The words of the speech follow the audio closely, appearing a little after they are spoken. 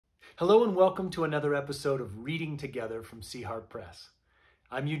Hello and welcome to another episode of Reading Together from Sea Harp Press.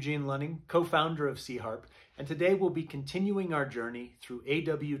 I'm Eugene Luning, co-founder of Sea Harp, and today we'll be continuing our journey through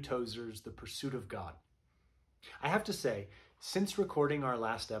A.W. Tozer's The Pursuit of God. I have to say, since recording our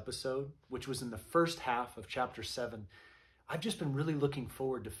last episode, which was in the first half of chapter 7, I've just been really looking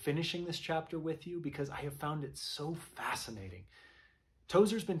forward to finishing this chapter with you because I have found it so fascinating.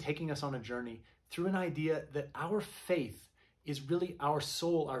 Tozer's been taking us on a journey through an idea that our faith is really our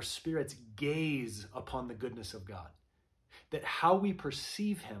soul, our spirit's gaze upon the goodness of God. That how we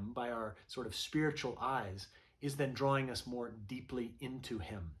perceive him by our sort of spiritual eyes is then drawing us more deeply into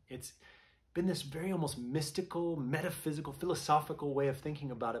him. It's been this very almost mystical, metaphysical, philosophical way of thinking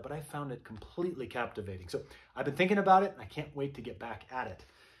about it, but I found it completely captivating. So I've been thinking about it, and I can't wait to get back at it.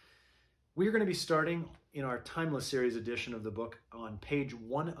 We're going to be starting in our Timeless Series edition of the book on page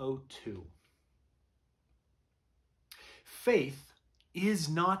 102. Faith is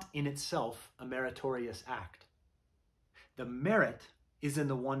not in itself a meritorious act. The merit is in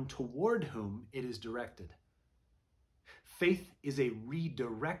the one toward whom it is directed. Faith is a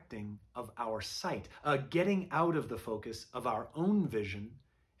redirecting of our sight, a getting out of the focus of our own vision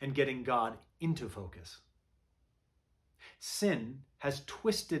and getting God into focus. Sin has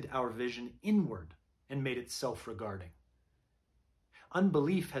twisted our vision inward and made it self-regarding.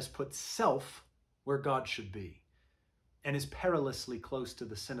 Unbelief has put self where God should be, and is perilously close to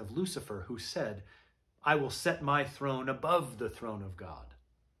the sin of Lucifer, who said, "I will set my throne above the throne of God."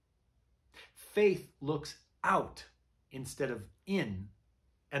 Faith looks out instead of in,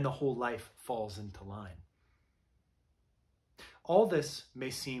 and the whole life falls into line. All this may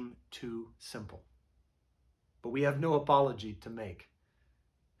seem too simple, but we have no apology to make.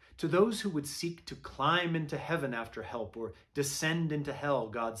 To those who would seek to climb into heaven after help or descend into hell,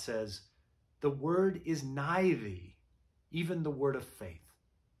 God says, "The word is nigh thee, even the word of faith."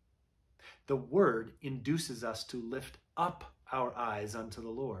 The word induces us to lift up our eyes unto the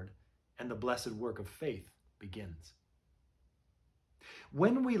Lord, and the blessed work of faith begins.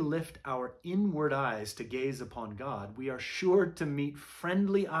 When we lift our inward eyes to gaze upon God, we are sure to meet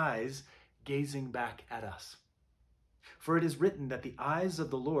friendly eyes gazing back at us. For it is written that the eyes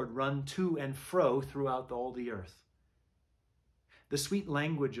of the Lord run to and fro throughout all the earth. The sweet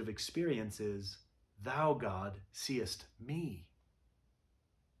language of experience is, "Thou, God, seest me."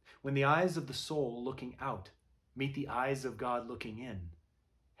 When the eyes of the soul looking out meet the eyes of God looking in,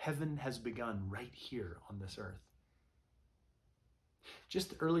 heaven has begun right here on this earth.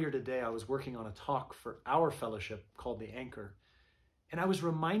 Just earlier today, I was working on a talk for our fellowship called The Anchor, and I was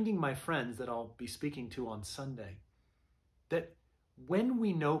reminding my friends that I'll be speaking to on Sunday that when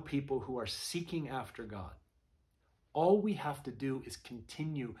we know people who are seeking after God, all we have to do is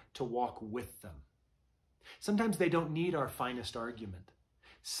continue to walk with them. Sometimes they don't need our finest argument.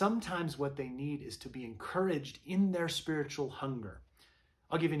 Sometimes what they need is to be encouraged in their spiritual hunger.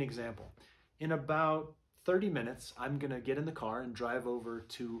 I'll give you an example. In about 30 minutes, I'm going to get in the car and drive over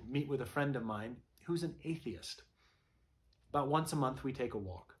to meet with a friend of mine who's an atheist. About once a month, we take a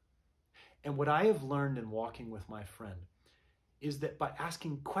walk. And what I have learned in walking with my friend is that by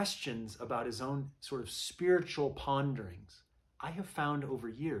asking questions about his own sort of spiritual ponderings, I have found over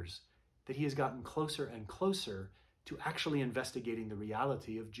years that he has gotten closer and closer to actually investigating the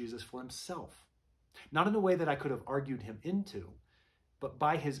reality of Jesus for himself. Not in a way that I could have argued him into, but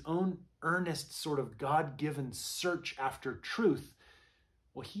by his own earnest sort of God-given search after truth.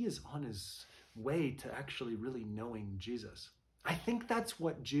 Well, he is on his way to actually really knowing Jesus. I think that's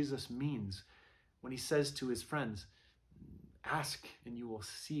what Jesus means when he says to his friends, seek and you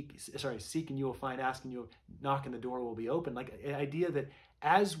will find, ask and you will knock and the door will be open. Like an idea that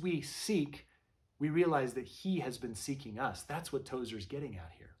as we seek, we realize that he has been seeking us. That's what Tozer's getting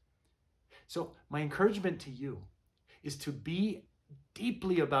at here. So my encouragement to you is to be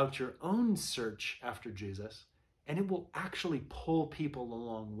deeply about your own search after Jesus, and it will actually pull people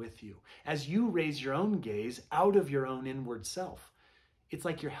along with you. As you raise your own gaze out of your own inward self, it's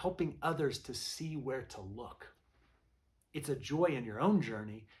like you're helping others to see where to look. It's a joy in your own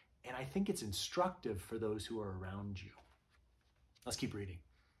journey, and I think it's instructive for those who are around you. Let's keep reading.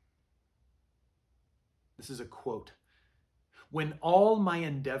 This is a quote. "When all my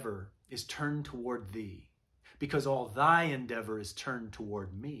endeavor is turned toward thee, because all thy endeavor is turned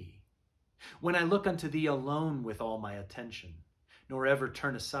toward me. When I look unto thee alone with all my attention, nor ever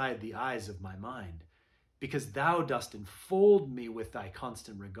turn aside the eyes of my mind, because thou dost enfold me with thy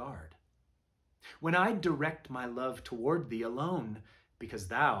constant regard. When I direct my love toward thee alone, because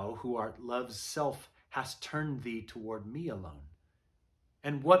thou, who art love's self, hast turned thee toward me alone.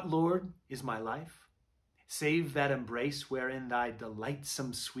 And what, Lord, is my life? save that embrace wherein thy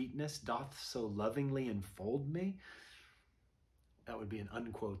delightsome sweetness doth so lovingly enfold me? That would be an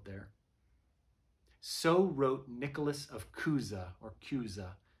unquote there. So wrote Nicholas of Cusa, or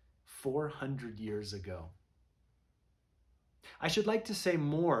Cusa, 400 years ago. I should like to say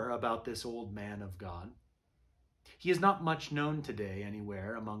more about this old man of God. He is not much known today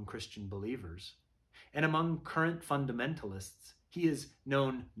anywhere among Christian believers, and among current fundamentalists, he is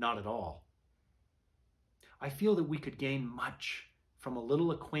known not at all. I feel that we could gain much from a little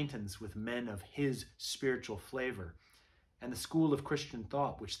acquaintance with men of his spiritual flavor and the school of Christian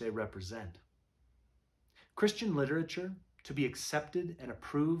thought which they represent. Christian literature, to be accepted and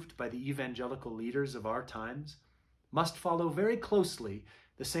approved by the evangelical leaders of our times, must follow very closely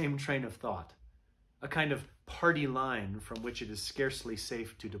the same train of thought, a kind of party line from which it is scarcely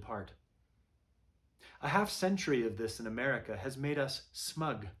safe to depart. A half-century of this in America has made us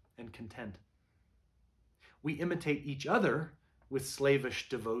smug and content. We imitate each other with slavish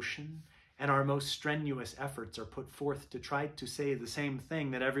devotion, and our most strenuous efforts are put forth to try to say the same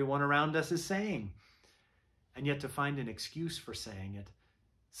thing that everyone around us is saying, and yet to find an excuse for saying it,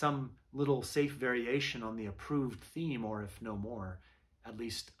 some little safe variation on the approved theme, or if no more, at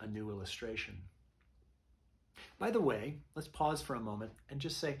least a new illustration. By the way, let's pause for a moment and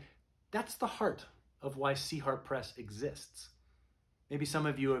just say, that's the heart of why Sea Harp Press exists. Maybe some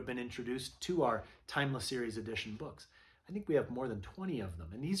of you have been introduced to our Timeless Series edition books. I think we have more than 20 of them,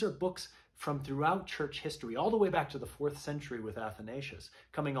 and these are books from throughout church history, all the way back to the 4th century with Athanasius,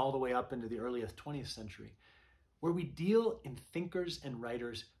 coming all the way up into the earliest 20th century, where we deal in thinkers and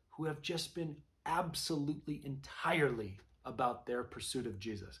writers who have just been absolutely entirely about their pursuit of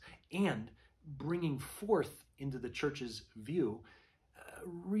Jesus, and bringing forth into the church's view a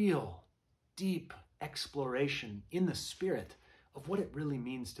real, deep exploration in the spirit of what it really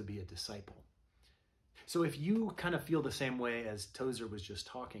means to be a disciple. So if you kind of feel the same way as Tozer was just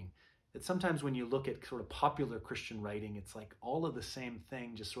talking, that sometimes when you look at sort of popular Christian writing, it's like all of the same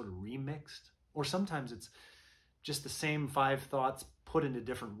thing just sort of remixed, or sometimes it's just the same 5 thoughts put into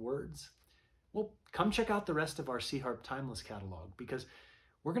different words, well, come check out the rest of our Sea Harp Timeless catalog, because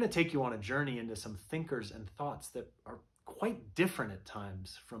we're going to take you on a journey into some thinkers and thoughts that are quite different at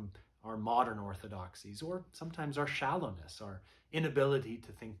times from our modern orthodoxies, or sometimes our shallowness, our inability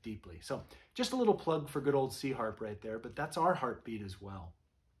to think deeply. So just a little plug for good old Sea Harp right there, but that's our heartbeat as well.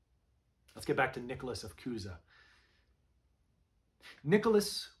 Let's get back to Nicholas of Cusa.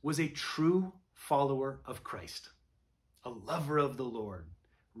 Nicholas was a true follower of Christ, a lover of the Lord,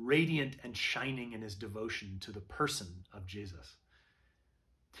 radiant and shining in his devotion to the person of Jesus.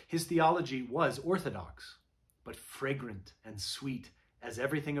 His theology was orthodox, but fragrant and sweet, as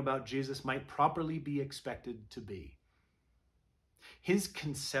everything about Jesus might properly be expected to be. His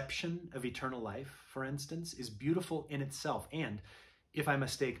conception of eternal life, for instance, is beautiful in itself, and, if I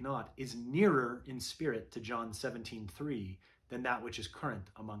mistake not, is nearer in spirit to John 17:3 than that which is current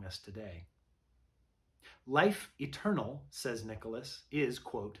among us today. Life eternal, says Nicholas, is,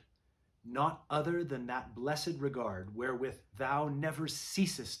 quote, not other than that blessed regard wherewith thou never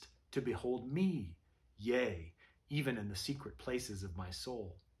ceasest to behold me, yea, even in the secret places of my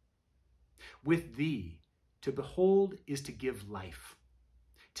soul. With thee, to behold is to give life.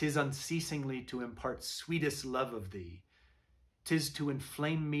 'Tis unceasingly to impart sweetest love of thee. 'Tis to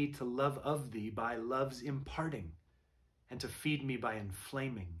inflame me to love of thee by love's imparting, and to feed me by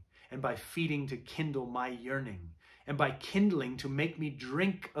inflaming, and by feeding to kindle my yearning, and by kindling to make me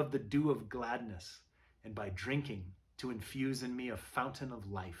drink of the dew of gladness, and by drinking to infuse in me a fountain of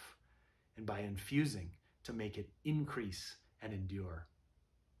life, and by infusing to make it increase and endure.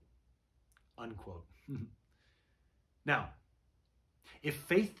 Unquote. Now, if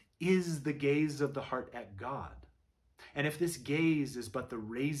faith is the gaze of the heart at God, and if this gaze is but the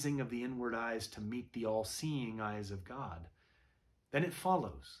raising of the inward eyes to meet the all-seeing eyes of God, then it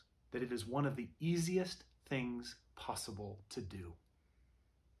follows that it is one of the easiest things possible to do.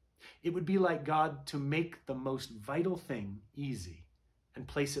 It would be like God to make the most vital thing easy and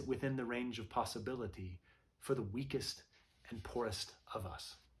place it within the range of possibility for the weakest and poorest of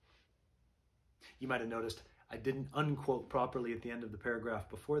us. You might have noticed I didn't unquote properly at the end of the paragraph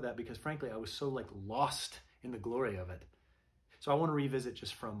before that because, frankly, I was so lost in the glory of it. So I want to revisit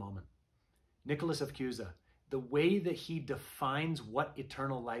just for a moment. Nicholas of Cusa, the way that he defines what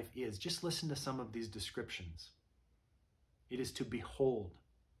eternal life is, just listen to some of these descriptions. It is to behold.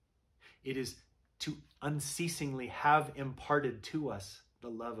 It is to unceasingly have imparted to us the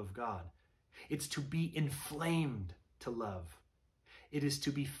love of God. It's to be inflamed to love. It is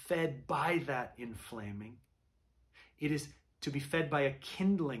to be fed by that inflaming. It is to be fed by a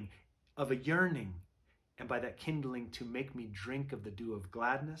kindling of a yearning and by that kindling to make me drink of the dew of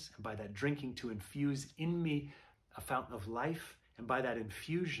gladness, and by that drinking to infuse in me a fountain of life, and by that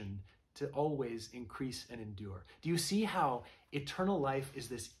infusion to always increase and endure. Do you see how eternal life is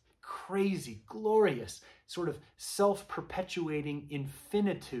this crazy, glorious, sort of self-perpetuating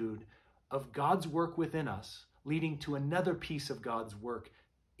infinitude of God's work within us, leading to another piece of God's work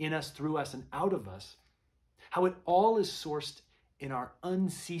in us, through us, and out of us? How it all is sourced in our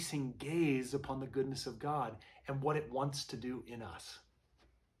unceasing gaze upon the goodness of God and what it wants to do in us.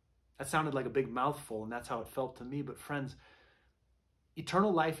 That sounded like a big mouthful, and that's how it felt to me. But friends,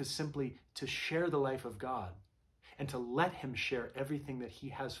 eternal life is simply to share the life of God and to let him share everything that he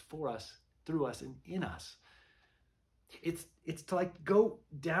has for us, through us, and in us. It's to like go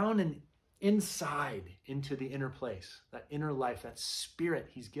down and inside into the inner place, that inner life, that spirit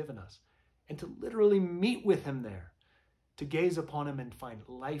he's given us, and to literally meet with him there, to gaze upon him and find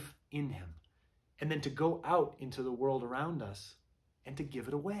life in him, and then to go out into the world around us and to give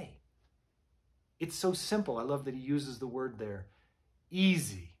it away. It's so simple. I love that he uses the word there,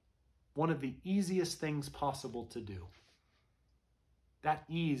 easy. One of the easiest things possible to do. That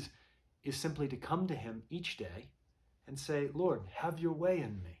ease is simply to come to him each day and say, Lord, have your way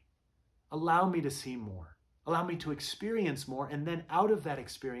in me. Allow me to see more. Allow me to experience more. And then out of that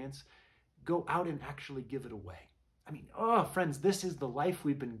experience, go out and actually give it away. I mean, friends, this is the life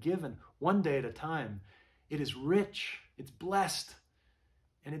we've been given, one day at a time. It is rich, it's blessed,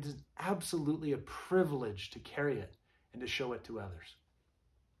 and it is absolutely a privilege to carry it and to show it to others.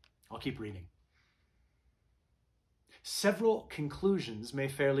 I'll keep reading. Several conclusions may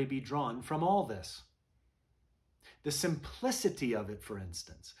fairly be drawn from all this. The simplicity of it, for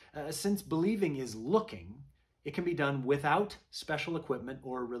instance, since believing is looking, it can be done without special equipment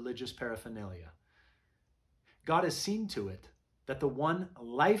or religious paraphernalia. God has seen to it that the one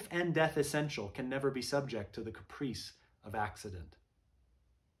life and death essential can never be subject to the caprice of accident.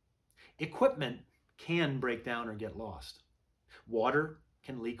 Equipment can break down or get lost. Water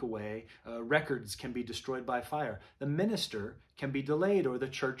can leak away. Records can be destroyed by fire. The minister can be delayed or the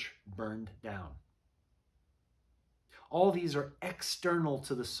church burned down. All these are external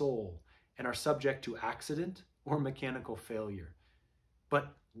to the soul and are subject to accident or mechanical failure.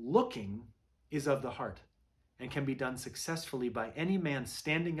 But looking is of the heart and can be done successfully by any man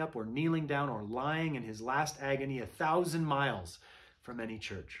standing up or kneeling down or lying in his last agony 1,000 miles from any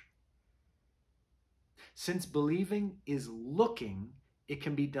church. Since believing is looking, it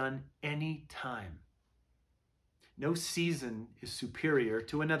can be done any time. No season is superior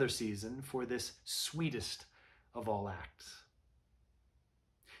to another season for this sweetest of all acts.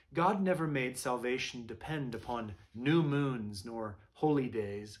 God never made salvation depend upon new moons, nor holy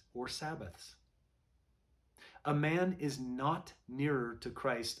days, or Sabbaths. A man is not nearer to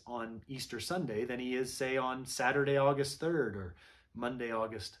Christ on Easter Sunday than he is, say, on Saturday, August 3rd, or Monday,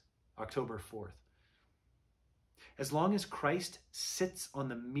 October 4th. As long as Christ sits on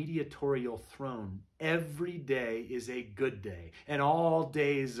the mediatorial throne, every day is a good day, and all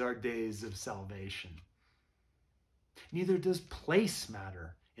days are days of salvation. Neither does place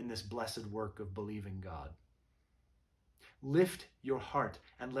matter in this blessed work of believing God. Lift your heart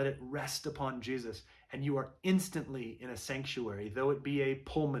and let it rest upon Jesus, and you are instantly in a sanctuary, though it be a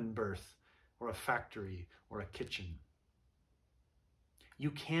Pullman berth or a factory or a kitchen. You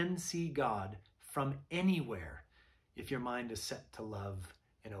can see God from anywhere if your mind is set to love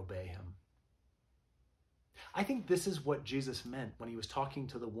and obey him. I think this is what Jesus meant when he was talking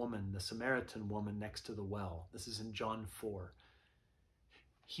to the woman, the Samaritan woman next to the well. This is in John 4.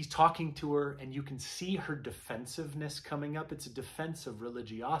 He's talking to her, and you can see her defensiveness coming up. It's a defense of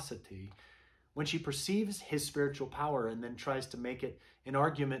religiosity when she perceives his spiritual power and then tries to make it an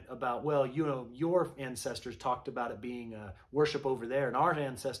argument about, well, you know, your ancestors talked about it being worship over there, and our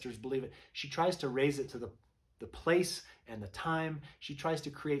ancestors believe it. She tries to raise it to the place and the time. She tries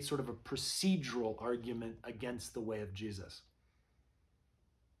to create sort of a procedural argument against the way of Jesus.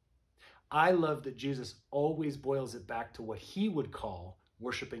 I love that Jesus always boils it back to what he would call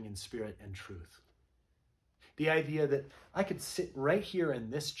worshiping in spirit and truth. The idea that I could sit right here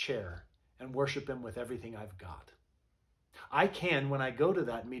in this chair and worship him with everything I've got. I can, when I go to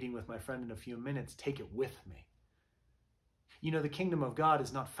that meeting with my friend in a few minutes, take it with me. You know, the kingdom of God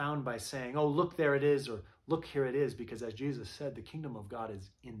is not found by saying, oh, look, there it is, or look, here it is, because as Jesus said, the kingdom of God is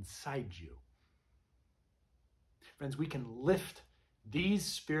inside you. Friends, we can lift these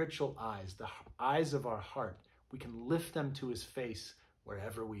spiritual eyes, the eyes of our heart, we can lift them to his face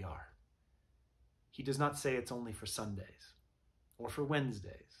wherever we are. He does not say it's only for Sundays or for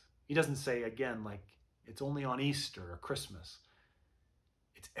Wednesdays. He doesn't say, again, like it's only on Easter or Christmas.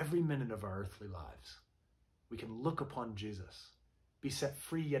 It's every minute of our earthly lives. we can look upon Jesus, be set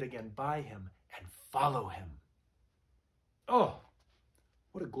free yet again by him, and follow him. Oh,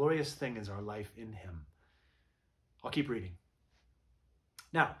 what a glorious thing is our life in him. I'll keep reading.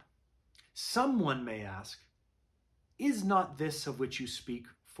 Now, someone may ask, is not this of which you speak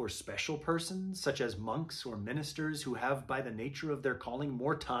for special persons, such as monks or ministers who have by the nature of their calling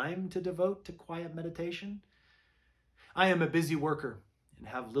more time to devote to quiet meditation? I am a busy worker and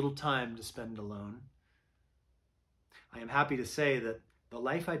have little time to spend alone. I am happy to say that the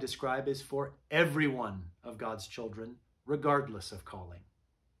life I describe is for every one of God's children, regardless of calling.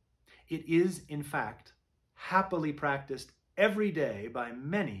 It is, in fact, happily practiced every day by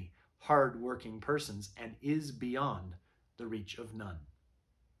many hard-working persons and is beyond the reach of none.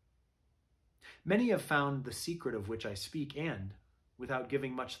 Many have found the secret of which I speak and, without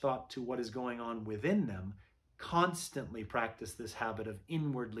giving much thought to what is going on within them, constantly practice this habit of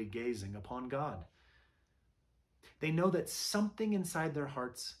inwardly gazing upon God. They know that something inside their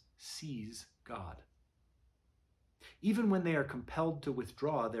hearts sees God. Even when they are compelled to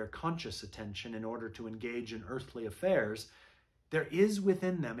withdraw their conscious attention in order to engage in earthly affairs, there is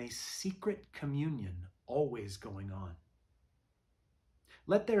within them a secret communion always going on.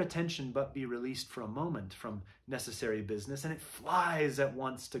 Let their attention but be released for a moment from necessary business, and it flies at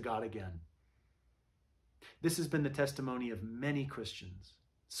once to God again. This has been the testimony of many Christians,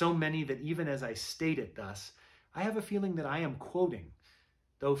 so many that even as I state it thus, I have a feeling that I am quoting,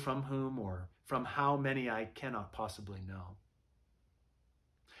 though from whom or from how many I cannot possibly know.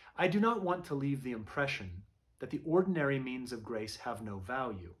 I do not want to leave the impression that the ordinary means of grace have no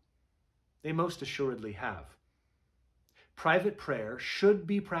value. They most assuredly have. Private prayer should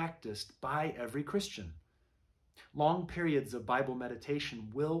be practiced by every Christian. Long periods of Bible meditation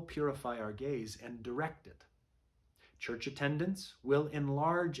will purify our gaze and direct it. Church attendance will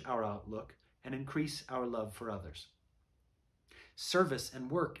enlarge our outlook and increase our love for others. Service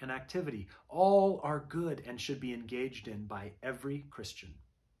and work and activity, all are good and should be engaged in by every Christian.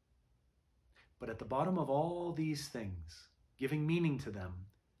 But at the bottom of all these things, giving meaning to them,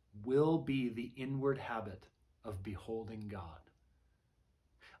 will be the inward habit of beholding God.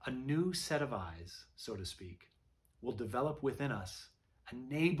 A new set of eyes, so to speak, will develop within us,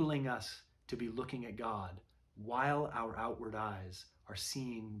 enabling us to be looking at God while our outward eyes are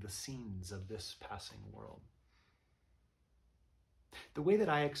seeing the scenes of this passing world. The way that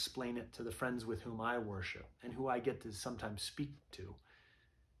I explain it to the friends with whom I worship and who I get to sometimes speak to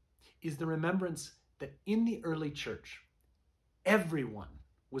is the remembrance that in the early church, everyone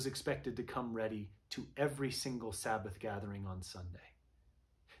was expected to come ready to every single Sabbath gathering on Sunday.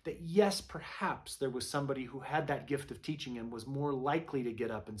 That yes, perhaps there was somebody who had that gift of teaching and was more likely to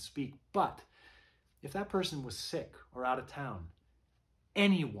get up and speak, but if that person was sick or out of town,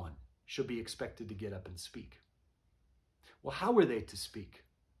 anyone should be expected to get up and speak. Well, how were they to speak?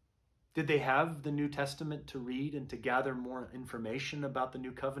 Did they have the New Testament to read and to gather more information about the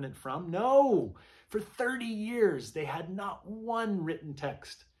New Covenant from? No! For 30 years, they had not one written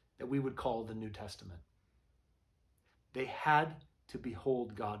text that we would call the New Testament. They had to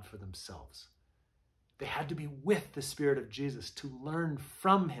behold God for themselves. They had to be with the Spirit of Jesus to learn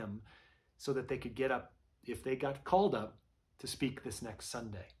from him so that they could get up, if they got called up, to speak this next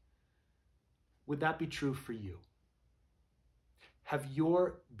Sunday. Would that be true for you? Have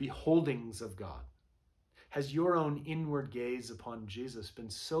your beholdings of God, has your own inward gaze upon Jesus been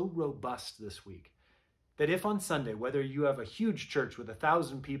so robust this week that if on Sunday, whether you have a huge church with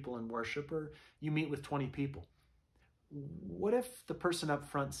 1,000 people in worship or you meet with 20 people, what if the person up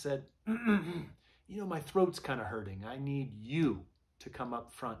front said, my throat's kind of hurting. I need you to come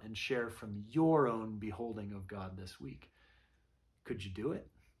up front and share from your own beholding of God this week. Could you do it?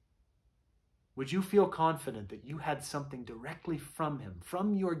 Would you feel confident that you had something directly from him,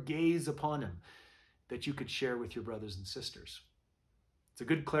 from your gaze upon him, that you could share with your brothers and sisters? It's a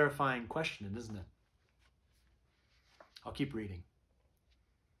good clarifying question, isn't it? I'll keep reading.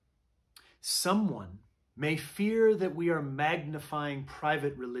 Someone may fear that we are magnifying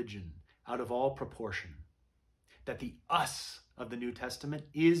private religion out of all proportion, that the us of the New Testament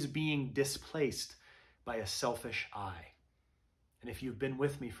is being displaced by a selfish I. And if you've been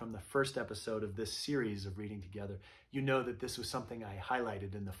with me from the first episode of this series of reading together, you know that this was something I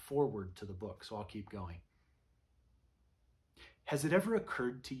highlighted in the foreword to the book, so I'll keep going. Has it ever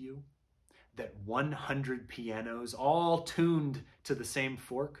occurred to you that 100 pianos, all tuned to the same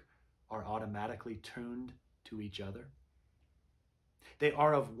fork, are automatically tuned to each other? They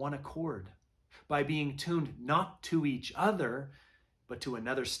are of one accord, by being tuned not to each other, but to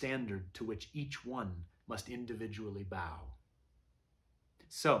another standard to which each one must individually bow.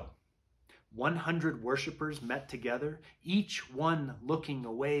 So, 100 worshipers met together, each one looking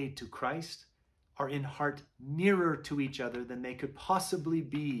away to Christ, are in heart nearer to each other than they could possibly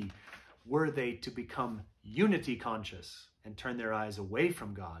be were they to become unity conscious and turn their eyes away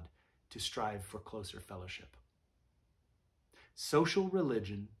from God to strive for closer fellowship. Social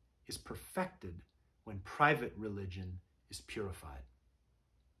religion is perfected when private religion is purified.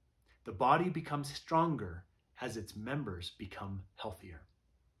 The body becomes stronger as its members become healthier.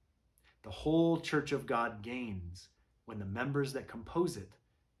 The whole church of God gains when the members that compose it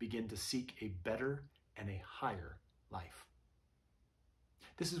begin to seek a better and a higher life.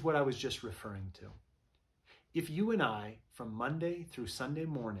 This is what I was just referring to. If you and I, from Monday through Sunday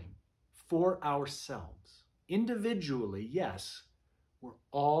morning, for ourselves, individually, yes, we're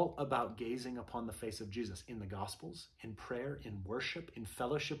all about gazing upon the face of Jesus in the Gospels, in prayer, in worship, in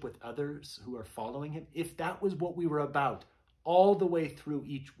fellowship with others who are following him. If that was what we were about all the way through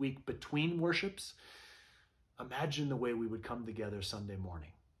each week between worships, imagine the way we would come together Sunday morning.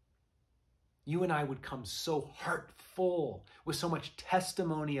 You and I would come so heartful with so much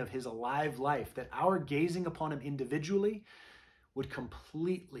testimony of his alive life that our gazing upon him individually would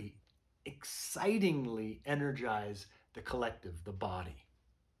completely, excitingly energize the collective, the body.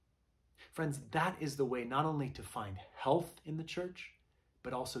 Friends, that is the way not only to find health in the church,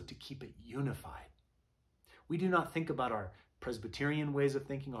 but also to keep it unified. We do not think about our Presbyterian ways of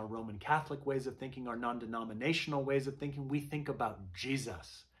thinking, our Roman Catholic ways of thinking, our non-denominational ways of thinking. We think about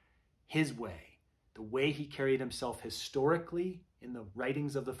Jesus, his way, the way he carried himself historically in the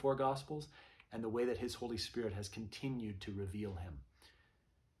writings of the four Gospels, and the way that his Holy Spirit has continued to reveal him.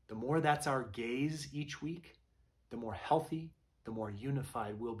 The more that's our gaze each week, the more healthy, the more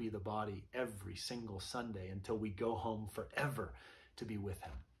unified will be the body every single Sunday until we go home forever to be with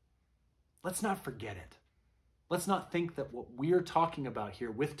him. Let's not forget it. Let's not think that what we're talking about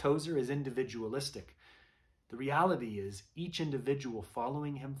here with Tozer is individualistic. The reality is each individual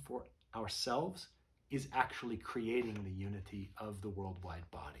following him for ourselves is actually creating the unity of the worldwide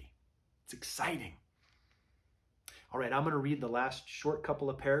body. It's exciting. All right, I'm going to read the last short couple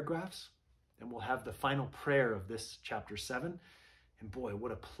of paragraphs, and we'll have the final prayer of this chapter 7. And boy,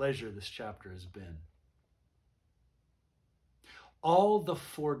 what a pleasure this chapter has been. All the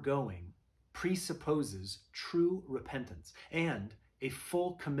foregoing presupposes true repentance and a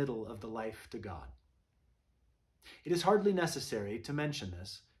full committal of the life to God. It is hardly necessary to mention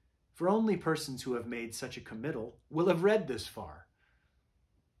this, for only persons who have made such a committal will have read this far.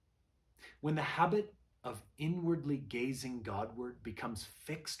 When the habit of inwardly gazing Godward becomes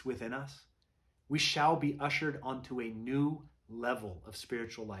fixed within us, we shall be ushered onto a new level of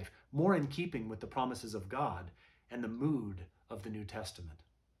spiritual life, more in keeping with the promises of God and the mood of the New Testament.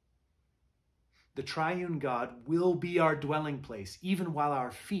 The triune God will be our dwelling place, even while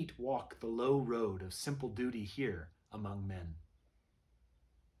our feet walk the low road of simple duty here among men.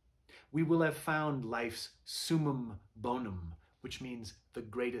 We will have found life's summum bonum, which means the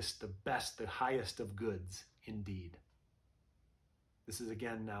greatest, the best, the highest of goods indeed. This is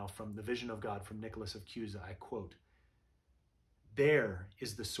again now from The Vision of God from Nicholas of Cusa. I quote, "There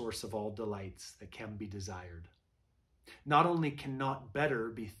is the source of all delights that can be desired. Not only cannot better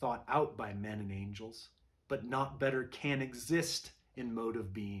be thought out by men and angels, but not better can exist in mode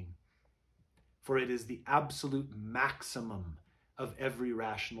of being. For it is the absolute maximum of every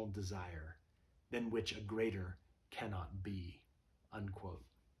rational desire, than which a greater cannot be." Unquote.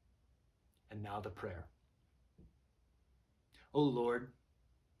 And now the prayer. O Lord,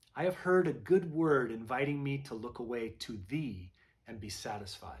 I have heard a good word inviting me to look away to thee and be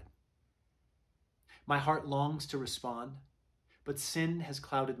satisfied. My heart longs to respond, but sin has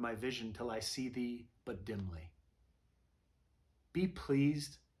clouded my vision till I see thee but dimly. Be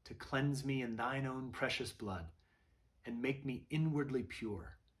pleased to cleanse me in thine own precious blood and make me inwardly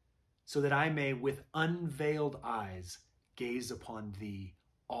pure, so that I may with unveiled eyes gaze upon thee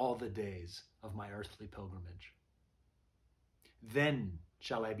all the days of my earthly pilgrimage. Then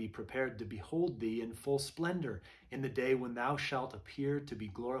shall I be prepared to behold thee in full splendor in the day when thou shalt appear to be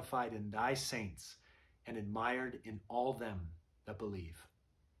glorified in thy saints and admired in all them that believe.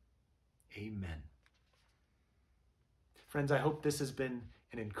 Amen. Friends, I hope this has been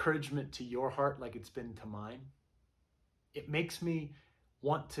an encouragement to your heart like it's been to mine. It makes me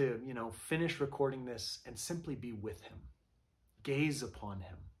want to, finish recording this and simply be with him. Gaze upon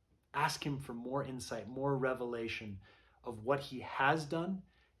him. Ask him for more insight, more revelation of what he has done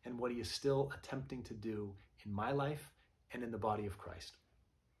and what he is still attempting to do in my life and in the body of Christ.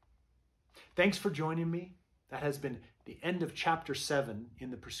 Thanks for joining me. That has been the end of chapter 7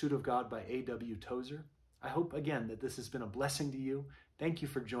 in The Pursuit of God by A.W. Tozer. I hope, again, that this has been a blessing to you. Thank you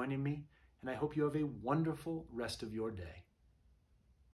for joining me, and I hope you have a wonderful rest of your day.